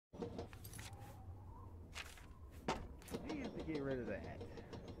is that?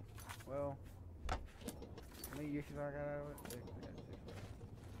 Well, how many uses I got out of it? Six. I got 6 left.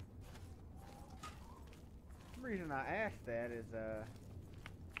 The reason I asked that is, there's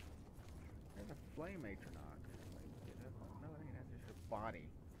a flame atronach. No, it ain't. That's just her body.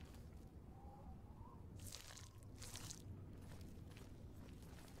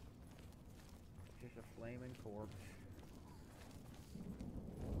 Just a flaming corpse.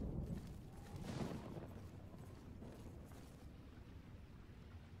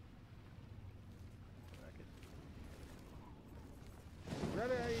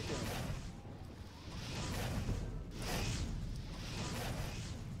 Brother, how you doing?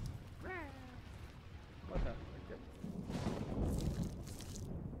 What's up?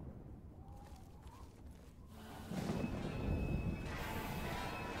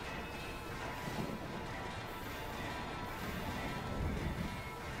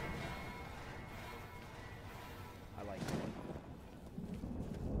 I like that.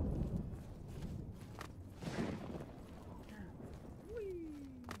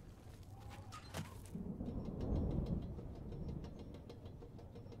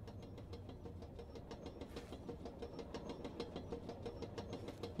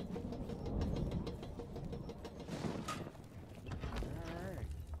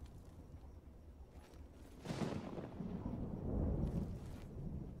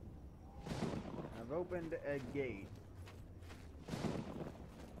 I've opened a gate.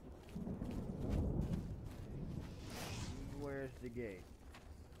 Where's the gate?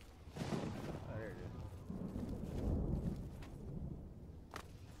 Oh, there it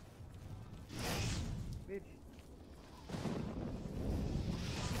is. Bitch.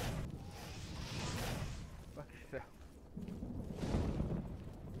 Fuck yourself.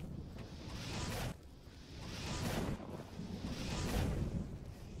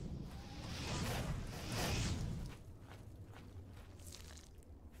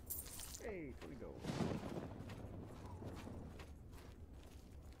 Hey, 20 gold.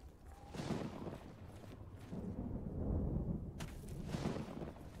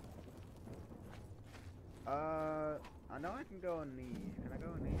 I know I can go in these. Can I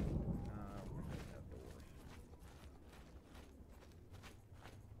go in these? We're gonna have doors.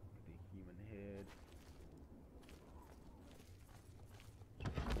 The human head.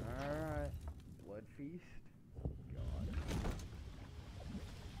 Alright. Blood feast. God.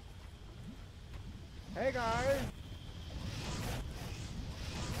 Hey guys!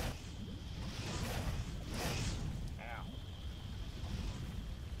 Ow.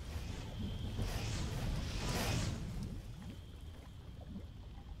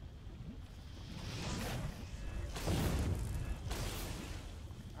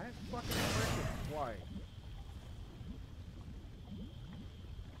 I have fucking freaking twice.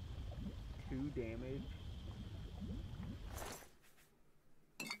 2 damage.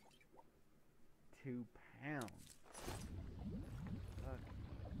 2 pounds. Fuck.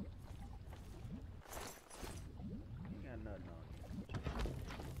 You got nothing on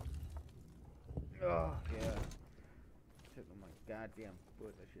you. Oh, yeah. Took on my goddamn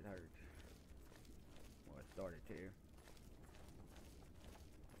foot. That shit hurts. Well, it started to.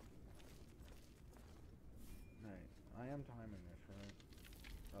 Right. I am timing this, right?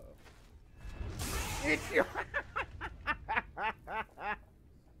 Uh-oh. It's you!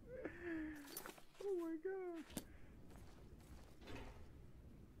 Oh my god.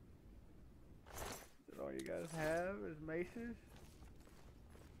 Is that all you guys have is maces?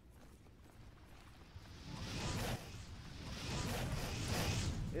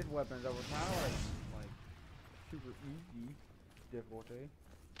 This weapon's overpowered. Like, super easy difficulty.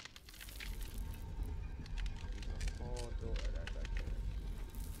 Oh, door. That's actually.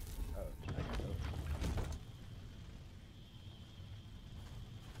 Oh, I got those.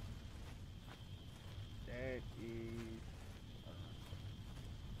 That is.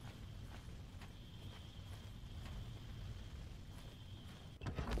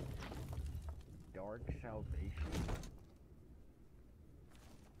 Dark Salvation.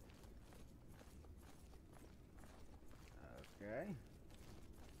 Okay.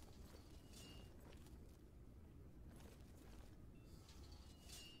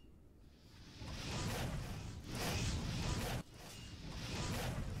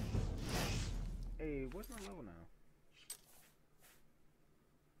 Hey, what's my level now?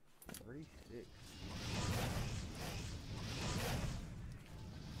 36.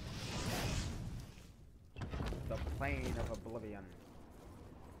 The plane of Oblivion.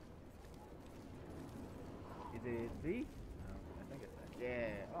 Is it Z? No, I think it's that.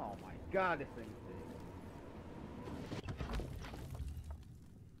 Yeah. Oh my god, this thing's big.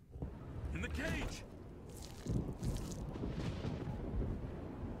 In the cage!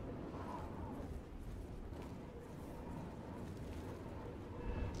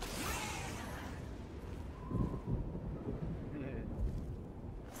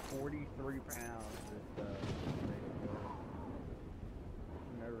 43 pounds. This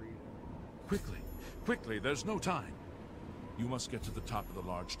no reason. Quickly, quickly, there's no time. You must get to the top of the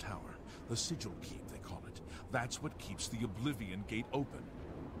large tower. The sigil keep, they call it. That's what keeps the Oblivion gate open.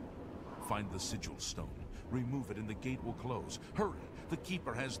 Find the sigil stone. Remove it and the gate will close. Hurry! The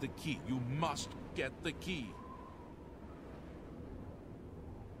keeper has the key. You must get the key.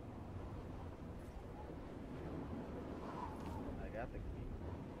 I got the key.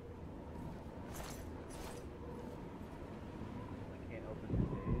 I can't open the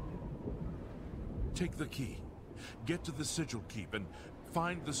gate. Take the key. Get to the sigil keep and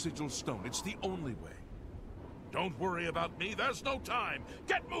find the sigil stone. It's the only way. Don't worry about me. There's no time.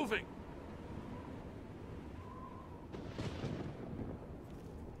 Get moving!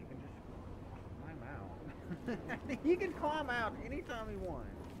 He can climb out anytime he wants.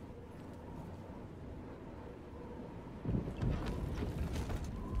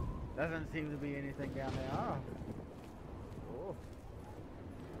 Doesn't seem to be anything down there. Oh.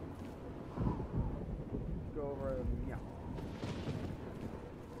 Let's go over meow.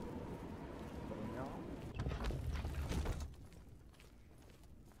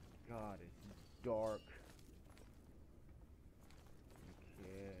 God, it's dark.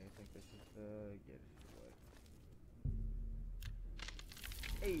 Okay, I think this is the... Yeah, this is what...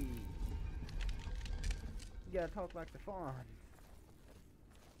 Hey! You gotta talk like the fawn.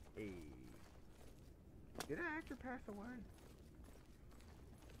 Hey. Did I actually pass away?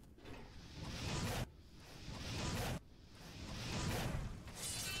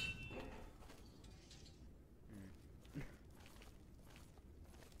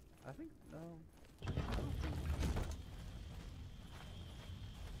 I think, no. I don't think...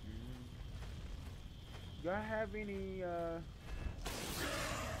 Do I have any,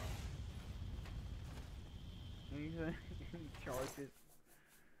 anything, any charges?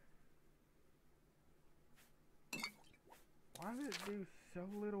 Why does it do so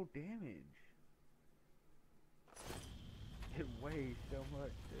little damage? It weighs so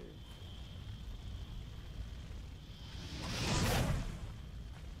much, dude.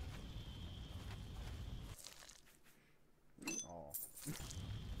 Oh.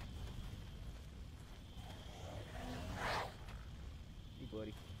 Hey,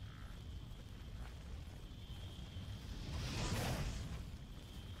 buddy.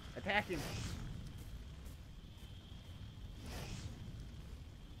 Attack him!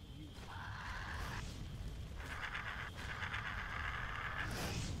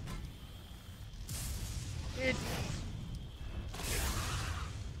 It.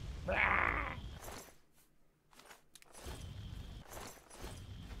 Ah!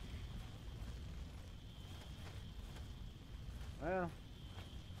 Well,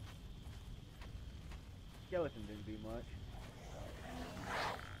 skeleton didn't do much.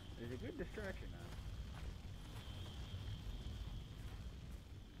 It's a good distraction now.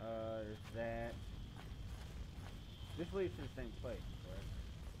 There's that. This leads to the same place, right?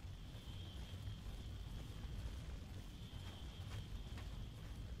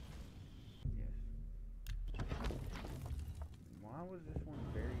 Yes. Why was this one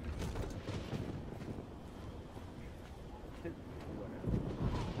very... Whatever.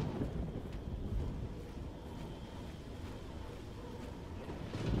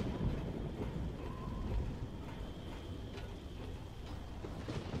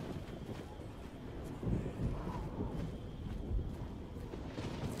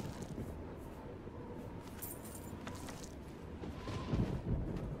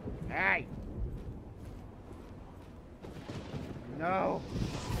 Hey! No!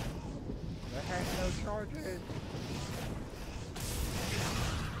 That has no charges!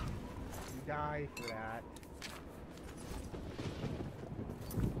 You die for that.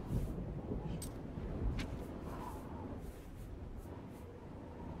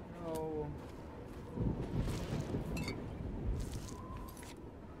 No.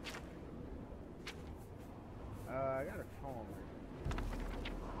 I got a phone.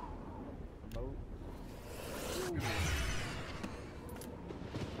 Remote. Ooh.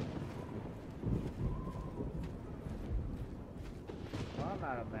 Well, I'm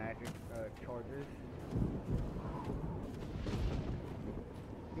out of magic charges.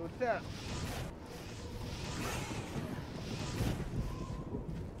 Yo, what's up?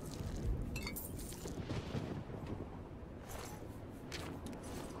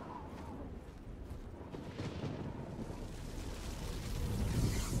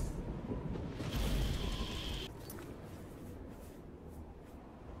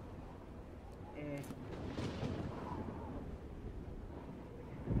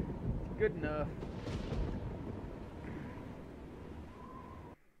 Good enough.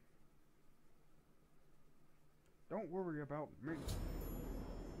 worry about me.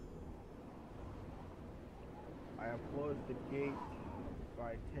 I have closed the gate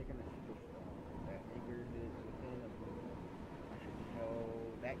by taking a sigil stone that anchors it within Oblivion. I should tell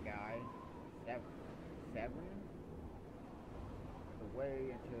that guy, Sabrian, the way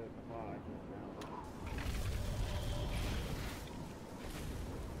into Kvatch is now.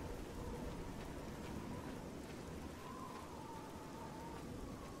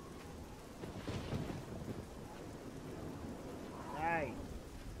 Nice.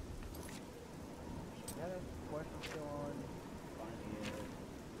 Got a question still on.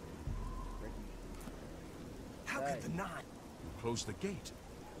 How could the knot? Close the gate.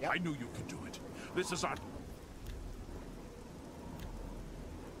 Yep. I knew you could do it. This is our...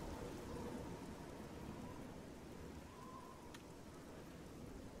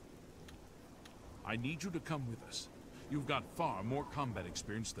 I need you to come with us. You've got far more combat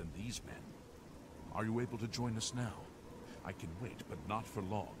experience than these men. Are you able to join us now? I can wait, but not for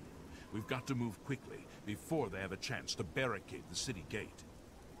long. We've got to move quickly before they have a chance to barricade the city gate.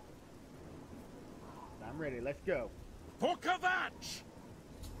 I'm ready. Let's go. For Kvatch!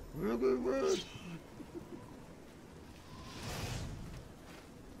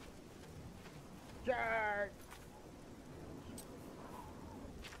 Charge!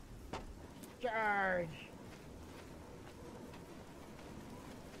 Charge!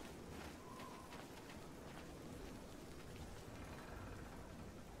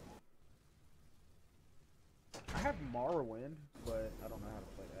 I have Morrowind, but I don't know how to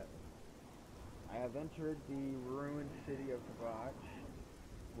play that. I have entered the ruined city of Kvatch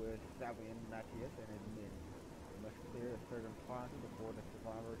with Sabrian, Matthias, and Admin. We must clear a certain plaza before the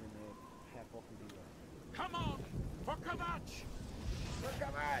survivors in the chapel can be left. Come on! For Kvatch! For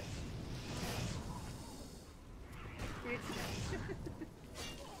Kvatch!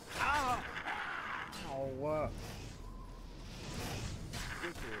 Ah! Oh,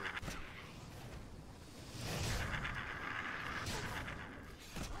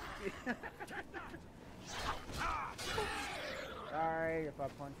 Sorry if I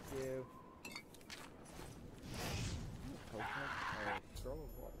punched you. Potion? Scroll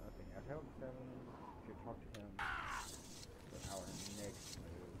of what? Nothing. I've held 7 to talk to him for our next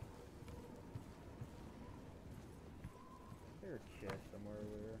move. Is there a chest somewhere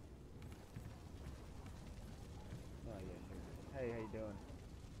over there? Oh yeah, here it is. Hey, how you doing?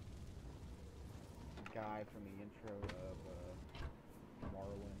 Guy from the intro of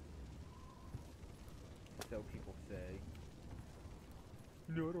Morrowind. So people say.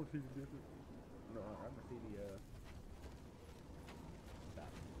 No, I don't see the difference. No, I don't see the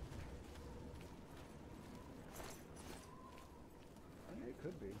stop. I mean, it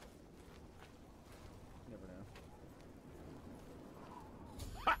could be. Never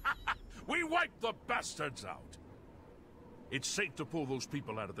know. We wiped the bastards out! It's safe to pull those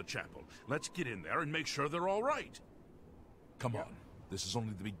people out of the chapel. Let's get in there and make sure they're all right. Come on. This is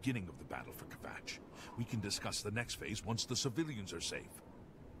only the beginning of the battle for Kvatch. We can discuss the next phase once the civilians are safe.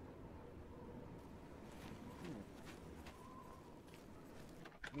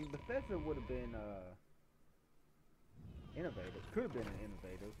 I mean, Bethesda would have been, innovative. Could have been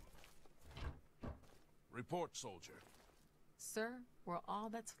innovative. Report, soldier. Sir, we're all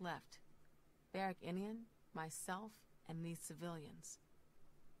that's left. Barrack Inian, myself, and these civilians.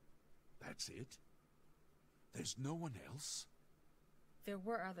 That's it? There's no one else? There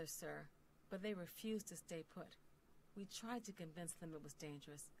were others, sir, but they refused to stay put. We tried to convince them it was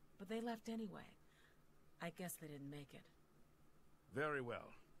dangerous, but they left anyway. I guess they didn't make it. Very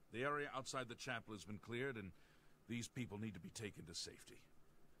well. The area outside the chapel has been cleared, and these people need to be taken to safety.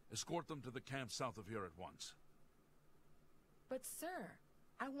 Escort them to the camp south of here at once. But, sir,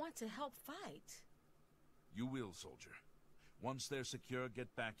 I want to help fight. You will, soldier. Once they're secure,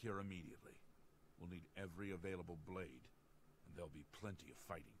 get back here immediately. We'll need every available blade, and there'll be plenty of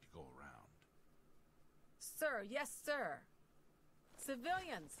fighting to go around. Sir, yes, sir.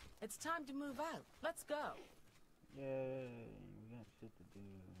 Civilians, it's time to move out. Let's go. Yay, we got shit to do.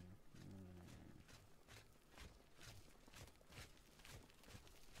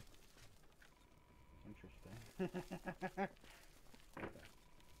 Interesting. Okay.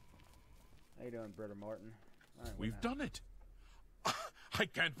 How you doing, Brother Martin? All right, We've done it. I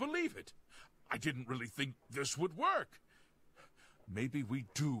can't believe it. I didn't really think this would work. Maybe we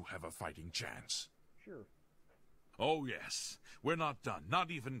do have a fighting chance. Sure. Oh, yes. We're not done.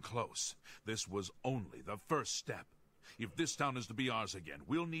 Not even close. This was only the first step. If this town is to be ours again,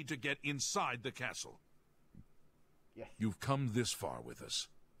 we'll need to get inside the castle. Yes. You've come this far with us.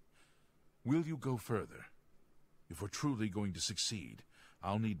 Will you go further? If we're truly going to succeed,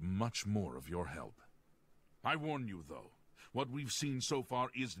 I'll need much more of your help. I warn you, though, what we've seen so far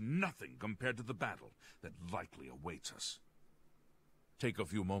is nothing compared to the battle that likely awaits us. Take a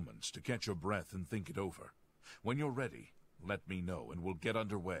few moments to catch your breath and think it over. When you're ready, let me know and we'll get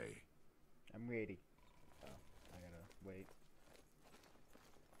underway. I'm ready. Oh, I gotta wait.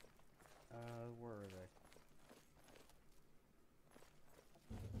 Where are they?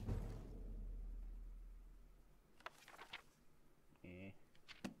 Eh.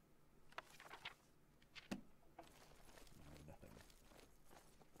 No, nothing.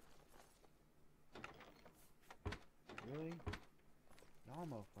 Really? Y'all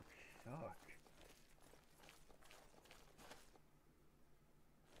motherfuckers suck.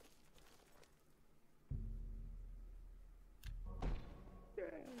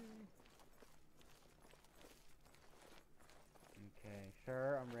 Okay,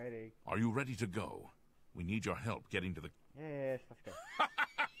 sir, I'm ready. Are you ready to go? We need your help getting to the... Yes, let's go.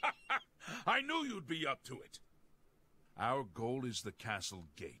 I knew you'd be up to it! Our goal is the castle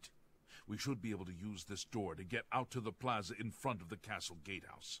gate. We should be able to use this door to get out to the plaza in front of the castle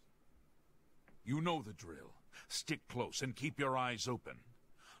gatehouse. You know the drill. Stick close and keep your eyes open.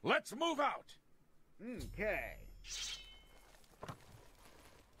 Let's move out! Okay.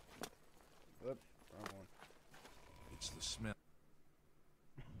 Whoops, wrong one. It's the smell.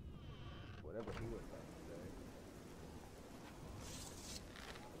 Whatever he was about to say.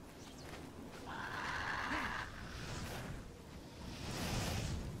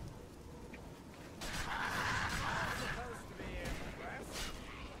 Supposed to be impressed.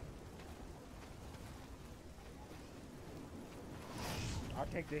 I'll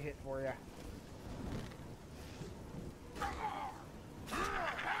take the hit for you. Ow!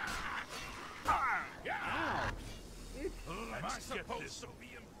 It Am I supposed to be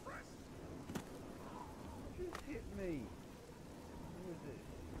impressed? just hit me. Who is this?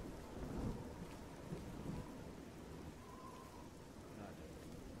 Not it.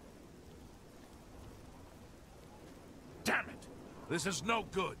 Damn it! This is no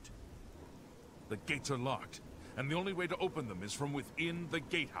good! The gates are locked, and the only way to open them is from within the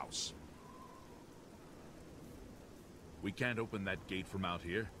gatehouse. We can't open that gate from out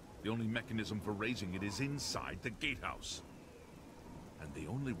here. The only mechanism for raising it is inside the gatehouse. And the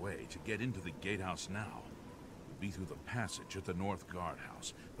only way to get into the gatehouse now would be through the passage at the North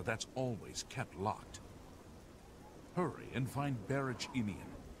Guardhouse, but that's always kept locked. Hurry and find Barrich Inian.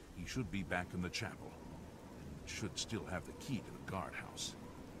 He should be back in the chapel, and should still have the key to the guardhouse.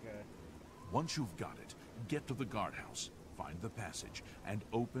 Okay. Once you've got it, get to the guardhouse, find the passage, and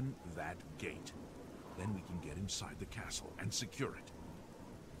open that gate. Then we can get inside the castle and secure it.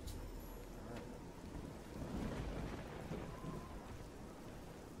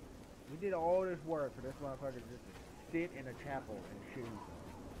 We did all this work for this motherfucker just to sit in a chapel and shoot.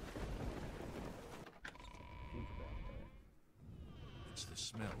 Think about that. It's the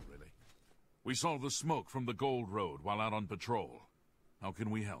smell, really. We saw the smoke from the Gold Road while out on patrol. How can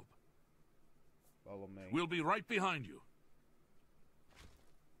we help? Follow me. We'll be right behind you.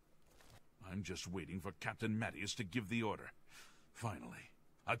 I'm just waiting for Captain Mattias to give the order. Finally,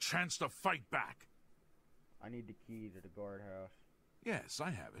 a chance to fight back. I need the key to the guardhouse. Yes, I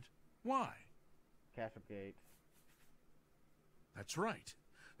have it. Why? Castle gates. That's right.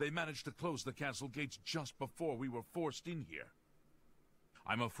 They managed to close the castle gates just before we were forced in here.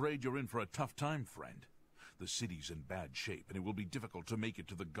 I'm afraid you're in for a tough time, friend. The city's in bad shape, and it will be difficult to make it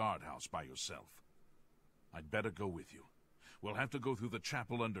to the guardhouse by yourself. I'd better go with you. We'll have to go through the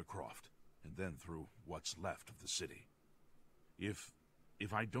chapel undercroft, and then through what's left of the city. If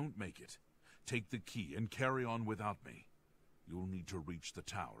I don't make it, take the key and carry on without me. You'll need to reach the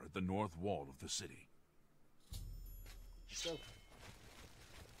tower at the north wall of the city. Let's go.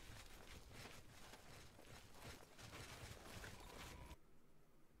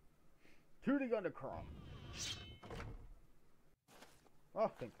 To the undercroft.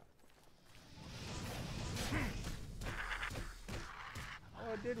 Oh, thank God.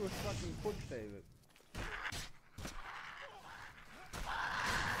 All I did was fucking quick save it.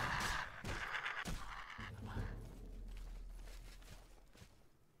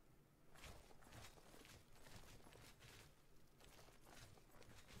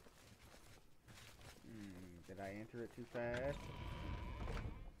 Did I enter it too fast?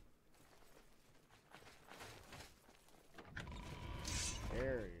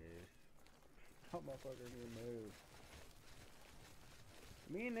 There he is. Oh, motherfucker, didn't move.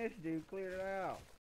 Me and this dude cleared it out.